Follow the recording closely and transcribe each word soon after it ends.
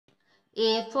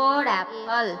A for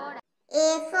apple.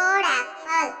 A for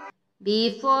apple.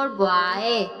 B for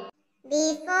boy.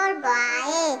 B for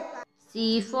boy.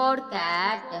 C for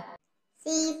cat.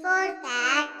 C for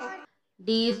cat.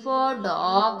 D for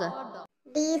dog.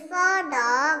 D for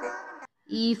dog.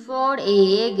 E for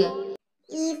egg.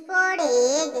 E for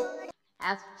egg.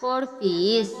 F for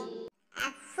fish.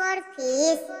 F for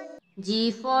fish.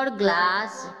 G for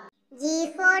glass.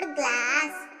 G for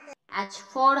glass. H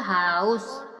for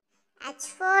house. H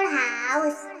for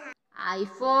house. I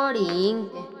for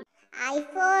ink. I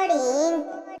for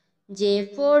ink.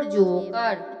 J for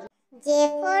joker. J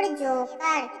for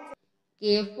joker.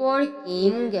 K for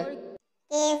king.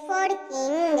 K for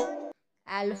king.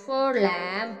 L for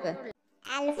lamp.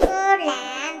 L for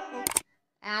lamp.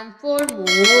 M for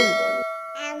moon.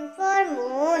 M for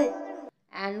moon.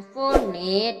 N for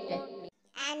net.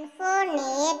 N for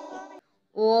net.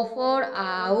 O for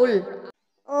owl.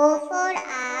 O for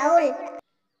owl.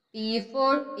 P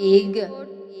for pig.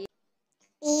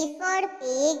 P for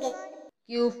pig.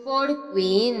 Q for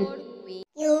queen.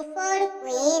 Q for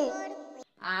queen.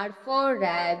 R for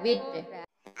rabbit.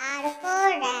 R for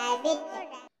rabbit.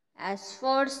 S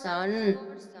for sun.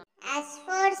 S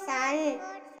for sun.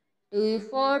 T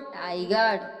for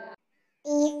tiger. T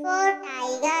for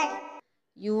tiger.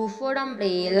 U for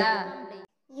umbrella.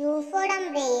 U for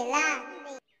umbrella.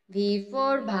 V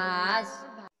for vase.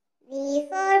 V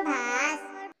for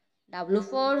vase. W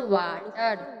for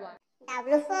water.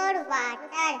 W for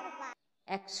water.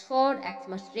 X for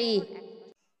Xmas tree.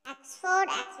 X for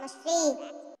Xmas tree.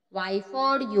 Y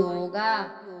for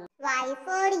yoga. Y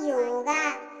for yoga.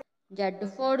 Z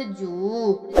for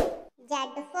zoo. Z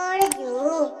for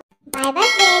zoo. Bye bye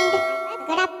friend.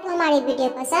 अगर आपको हमारी video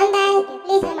पसंद आए तो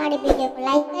please हमारी video को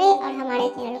like करें और हमारे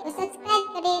चैनल को सब्सक्राइब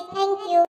करें। Thank you.